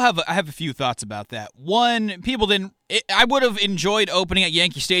 So I have a few thoughts about that. One, people didn't. I would have enjoyed opening at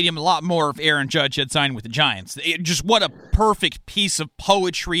Yankee Stadium a lot more if Aaron Judge had signed with the Giants. Just what a perfect piece of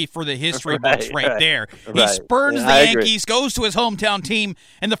poetry for the history books right there. He spurns the Yankees, goes to his hometown team,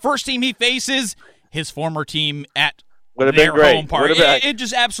 and the first team he faces, his former team at their home park. It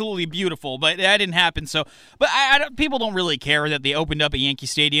just absolutely beautiful, but that didn't happen. So, but people don't really care that they opened up at Yankee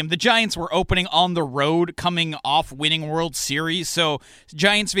Stadium. The Giants were opening on the road, coming off winning World Series. So,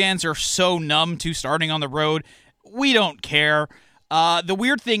 Giants fans are so numb to starting on the road. We don't care. The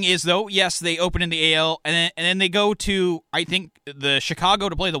weird thing is, though, yes, they open in the AL, and then they go to, I think, the Chicago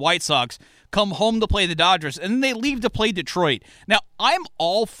to play the White Sox, come home to play the Dodgers, and then they leave to play Detroit. Now, I'm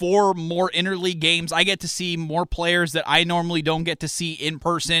all for more interleague games. I get to see more players that I normally don't get to see in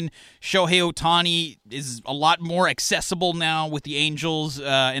person. Shohei Ohtani is a lot more accessible now with the Angels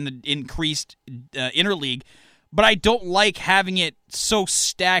and the increased interleague. But I don't like having it so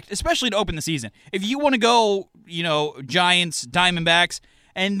stacked, especially to open the season. If you want to go, Giants, Diamondbacks,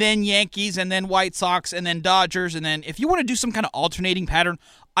 and then Yankees, and then White Sox, and then Dodgers, and then if you want to do some kind of alternating pattern,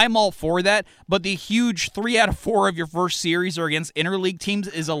 I'm all for that. But the huge 3 out of 4 of your first series are against interleague teams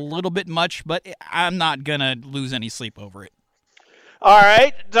is a little bit much, but I'm not going to lose any sleep over it. All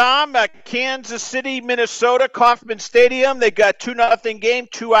right, Dom, Kansas City, Minnesota, Kauffman Stadium. They got 2-0 game,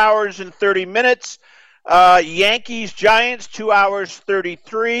 2 hours and 30 minutes. Yankees, Giants, 2 hours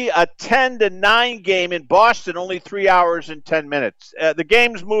 33. A 10-9 game in Boston, only 3 hours and 10 minutes. The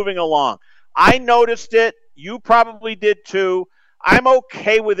game's moving along. I noticed it. You probably did too. I'm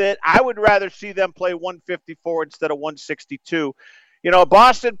okay with it. I would rather see them play 154 instead of 162.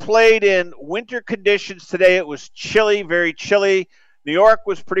 Boston played in winter conditions today. It was chilly, very chilly. New York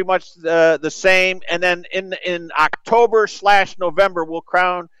was pretty much the same. And then in October/November, we'll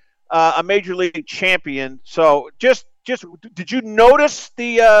crown a major league champion. So just did you notice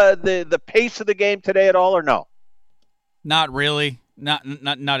the pace of the game today at all, or no? Not really. Not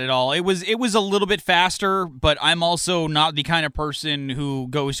at all. It was a little bit faster, but I'm also not the kind of person who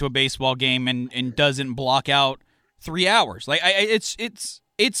goes to a baseball game and doesn't block out 3 hours. Like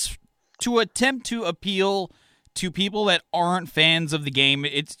it's to attempt to appeal to people that aren't fans of the game.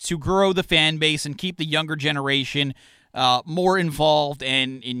 It's to grow the fan base and keep the younger generation more involved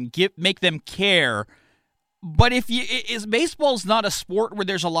and make them care. But baseball's not a sport where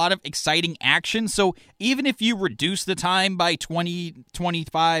there's a lot of exciting action, so even if you reduce the time by 20,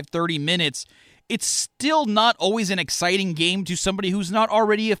 25, 30 minutes, it's still not always an exciting game to somebody who's not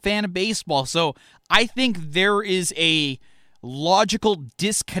already a fan of baseball. So I think there is a logical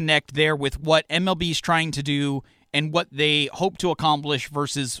disconnect there with what MLB is trying to do and what they hope to accomplish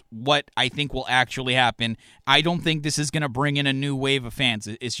versus what I think will actually happen. I don't think this is going to bring in a new wave of fans.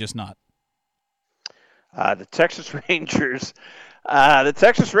 It's just not. The Texas Rangers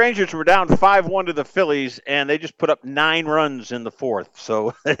were down 5-1 to the Phillies, and they just put up 9 runs in the fourth.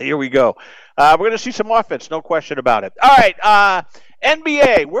 So here we go. We're going to see some offense, no question about it. All right,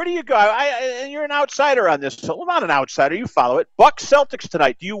 NBA, where do you go? And you're an outsider on this. So, well, not an outsider. You follow it. Bucks Celtics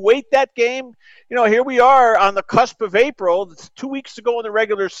tonight. Do you wait that game? You know, here we are on the cusp of April. It's 2 weeks to go in the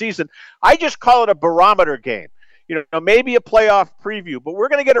regular season. I just call it a barometer game. You know, maybe a playoff preview, but we're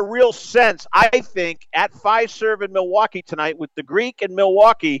going to get a real sense, I think, at Fiserv in Milwaukee tonight with the Greek and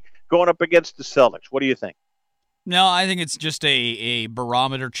Milwaukee going up against the Celtics. What do you think? No, I think it's just a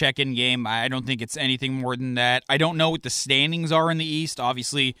barometer check-in game. I don't think it's anything more than that. I don't know what the standings are in the East.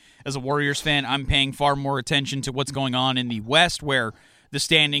 Obviously, as a Warriors fan, I'm paying far more attention to what's going on in the West, where the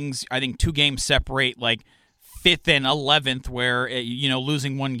standings, I think 2 games separate, like 5th and 11th, where, you know,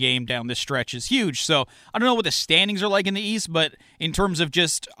 losing 1 game down this stretch is huge. So I don't know what the standings are like in the East, but in terms of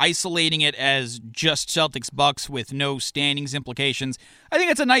just isolating it as just Celtics-Bucks with no standings implications, I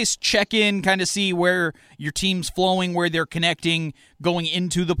think it's a nice check-in, kind of see where your team's flowing, where they're connecting going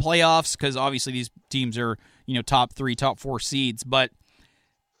into the playoffs, because obviously these teams are, you know, top 3, top 4 seeds. But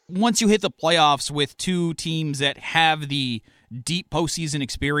once you hit the playoffs with 2 teams that have the deep postseason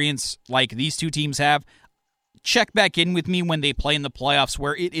experience like these 2 teams have, check back in with me when they play in the playoffs,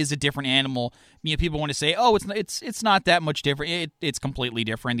 where it is a different animal. You know, people want to say, "Oh, it's not that much different." It's completely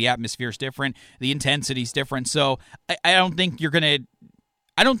different. The atmosphere's different. The intensity's different. So I don't think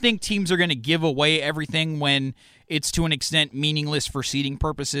teams are gonna give away everything when it's to an extent meaningless for seeding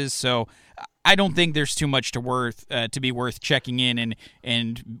purposes. So I don't think there's too much to be worth checking in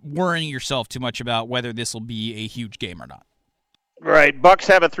and worrying yourself too much about whether this will be a huge game or not. Right. Bucks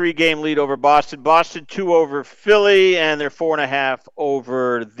have a 3-game lead over Boston. Boston 2 over Philly, and they're 4.5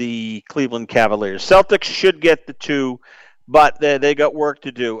 over the Cleveland Cavaliers. Celtics should get the 2, but they got work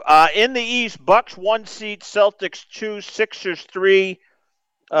to do. In the East, Bucks 1 seed, Celtics 2, Sixers 3.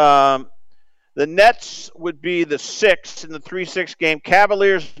 The Nets would be the 6 in the 3-6 game.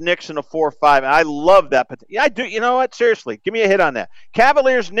 Cavaliers, Knicks in a 4-5. I love that. Yeah, I do. You know what? Seriously, give me a hit on that.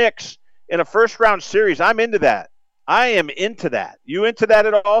 Cavaliers, Knicks in a first-round series. I'm into that. I am into that. You into that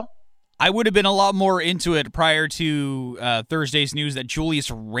at all? I would have been a lot more into it prior to Thursday's news that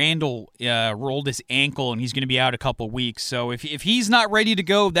Julius Randle rolled his ankle and he's going to be out a couple weeks. So if he's not ready to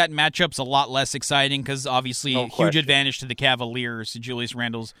go, that matchup's a lot less exciting because obviously a huge advantage to the Cavaliers. Julius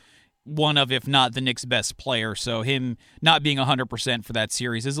Randle's one of, if not the Knicks' best player. So him not being 100% for that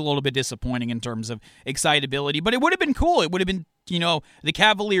series is a little bit disappointing in terms of excitability. But it would have been cool. It would have been, you know, the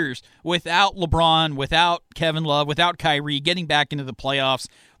Cavaliers without LeBron, without Kevin Love, without Kyrie, getting back into the playoffs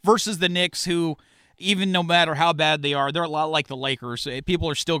versus the Knicks, who, even no matter how bad they are, they're a lot like the Lakers. People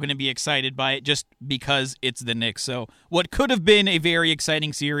are still going to be excited by it just because it's the Knicks. So what could have been a very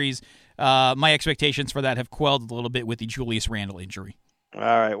exciting series, my expectations for that have quelled a little bit with the Julius Randle injury. All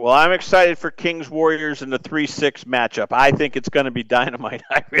right. Well, I'm excited for Kings-Warriors in the 3-6 matchup. I think it's going to be dynamite.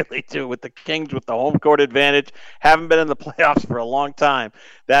 I really do. With the Kings with the home court advantage, haven't been in the playoffs for a long time.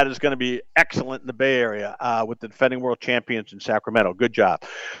 That is going to be excellent in the Bay Area with the defending world champions in Sacramento. Good job.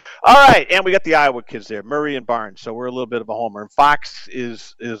 All right. And we got the Iowa kids there, Murray and Barnes. So we're a little bit of a homer. And Fox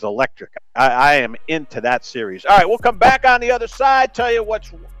is electric. I am into that series. All right. We'll come back on the other side. Tell you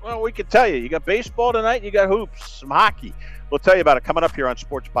we can tell you. You got baseball tonight. You got hoops, some hockey. We'll tell you about it coming up here on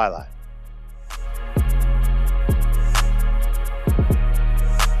Sports Byline.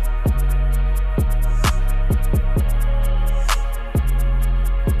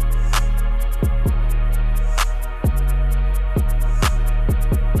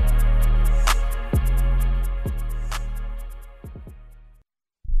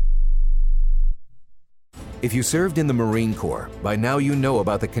 If you served in the Marine Corps, by now you know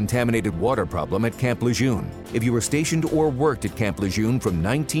about the contaminated water problem at Camp Lejeune. If you were stationed or worked at Camp Lejeune from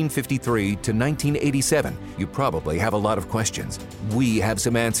 1953 to 1987, you probably have a lot of questions. We have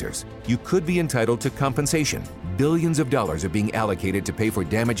some answers. You could be entitled to compensation. Billions of dollars are being allocated to pay for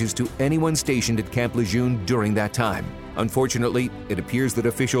damages to anyone stationed at Camp Lejeune during that time. Unfortunately, it appears that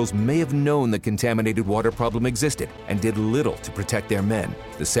officials may have known the contaminated water problem existed and did little to protect their men.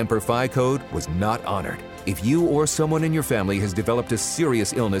 The Semper Fi code was not honored. If you or someone in your family has developed a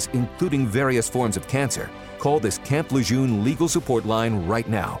serious illness, including various forms of cancer, call this Camp Lejeune legal support line right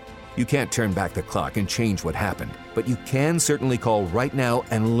now. You can't turn back the clock and change what happened, but you can certainly call right now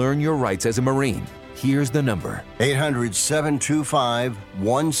and learn your rights as a Marine. Here's the number.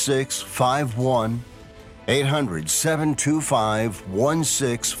 800-725-1651.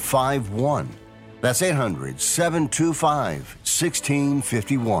 800-725-1651. That's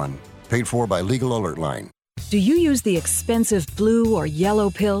 800-725-1651. Paid for by Legal Alert Line. Do you use the expensive blue or yellow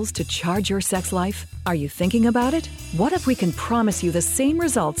pills to charge your sex life? Are you thinking about it? What if we can promise you the same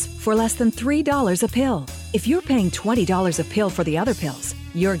results for less than $3 a pill? If you're paying $20 a pill for the other pills,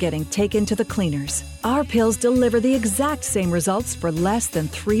 you're getting taken to the cleaners. Our pills deliver the exact same results for less than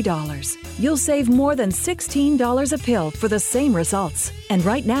 $3. You'll save more than $16 a pill for the same results. And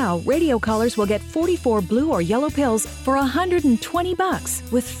right now, radio callers will get 44 blue or yellow pills for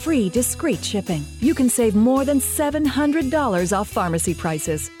 $120 with free discreet shipping. You can save more than $700 off pharmacy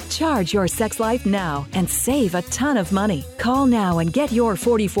prices. Charge your sex life now and save a ton of money. Call now and get your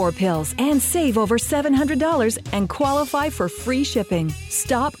 44 pills and save over $700 and qualify for free shipping.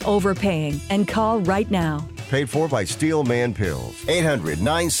 Stop overpaying and call right now. Paid for by Steel Man Pills.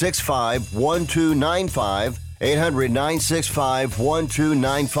 800-965-1295.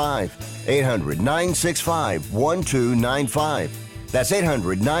 800-965-1295. 800-965-1295. That's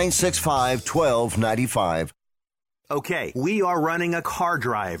 800-965-1295. Okay, we are running a car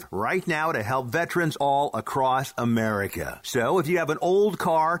drive right now to help veterans all across America. So if you have an old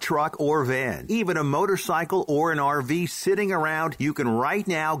car, truck, or van, even a motorcycle or an RV sitting around, you can right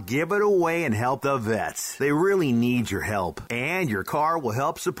now give it away and help the vets. They really need your help. And your car will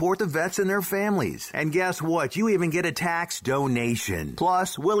help support the vets and their families. And guess what? You even get a tax donation.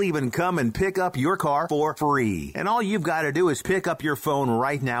 Plus, we'll even come and pick up your car for free. And all you've got to do is pick up your phone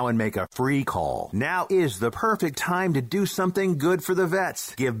right now and make a free call. Now is the perfect time to do something good for the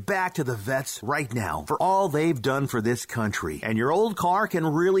vets. Give back to the vets right now for all they've done for this country. And your old car can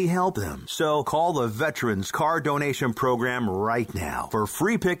really help them. So call the Veterans Car Donation Program right now for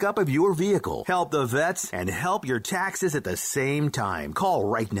free pickup of your vehicle. Help the vets and help your taxes at the same time. Call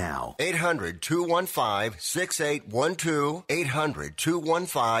right now. 800-215-6812.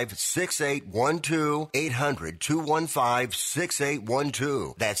 800-215-6812.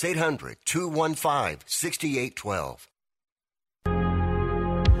 800-215-6812. That's 800-215-6812.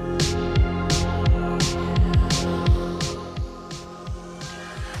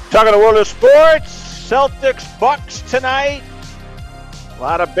 Talking the world of sports, Celtics, Bucks tonight. A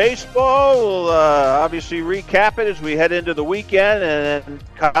lot of baseball. We'll obviously recap it as we head into the weekend, and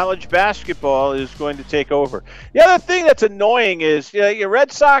college basketball is going to take over. The other thing that's annoying is your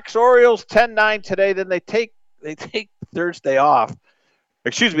Red Sox, Orioles 10-9 today, then they take Thursday off.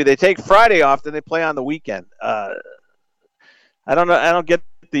 Excuse me, they take Friday off, then they play on the weekend. I don't know. I don't get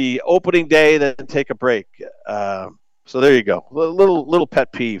the opening day, then take a break. So there you go. Little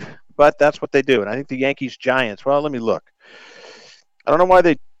pet peeve, but that's what they do. And I think the Yankees, Giants. Well, let me look. I don't know why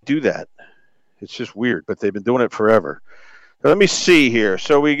they do that. It's just weird, but they've been doing it forever. So let me see here.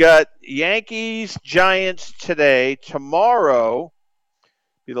 So we got Yankees, Giants today. Tomorrow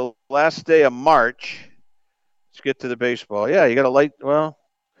be the last day of March. Let's get to the baseball. Yeah, you got a light. Well,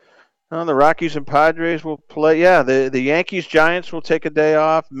 the Rockies and Padres will play. Yeah, the Yankees, Giants will take a day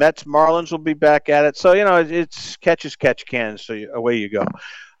off. Mets, Marlins will be back at it. So, it's catch cans. So away you go.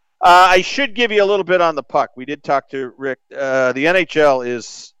 I should give you a little bit on the puck. We did talk to Rick. The NHL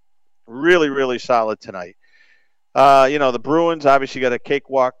is really, really solid tonight. The Bruins obviously got a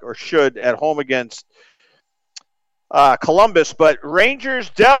cakewalk, or should, at home against Columbus. But Rangers,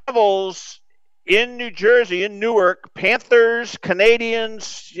 Devils in New Jersey, in Newark, Panthers,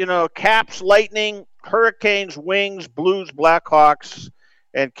 Canadians, Caps, Lightning, Hurricanes, Wings, Blues, Blackhawks,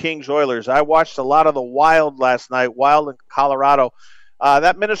 and Kings, Oilers. I watched a lot of the Wild last night, Wild in Colorado.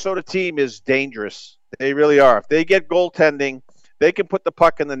 That Minnesota team is dangerous. They really are. If they get goaltending, they can put the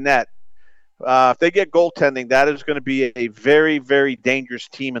puck in the net. If they get goaltending, that is going to be a very, very dangerous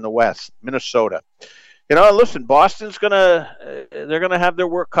team in the West, Minnesota. Listen, Boston's they're going to have their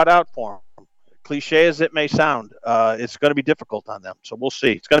work cut out for them. cliche as it may sound, it's going to be difficult on them. So we'll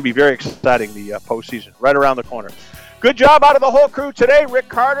see. It's going to be very exciting, the postseason, right around the corner. Good job out of the whole crew today. Rick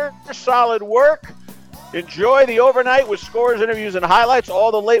Carter, solid work. Enjoy the overnight with scores, interviews, and highlights.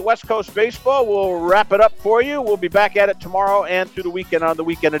 All the late West Coast baseball. We'll wrap it up for you. We'll be back at it tomorrow and through the weekend on the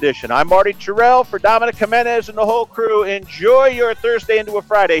Weekend Edition. I'm Marty Terrell for Dominic Jimenez and the whole crew. Enjoy your Thursday into a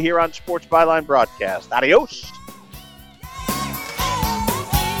Friday here on Sports Byline Broadcast. Adios.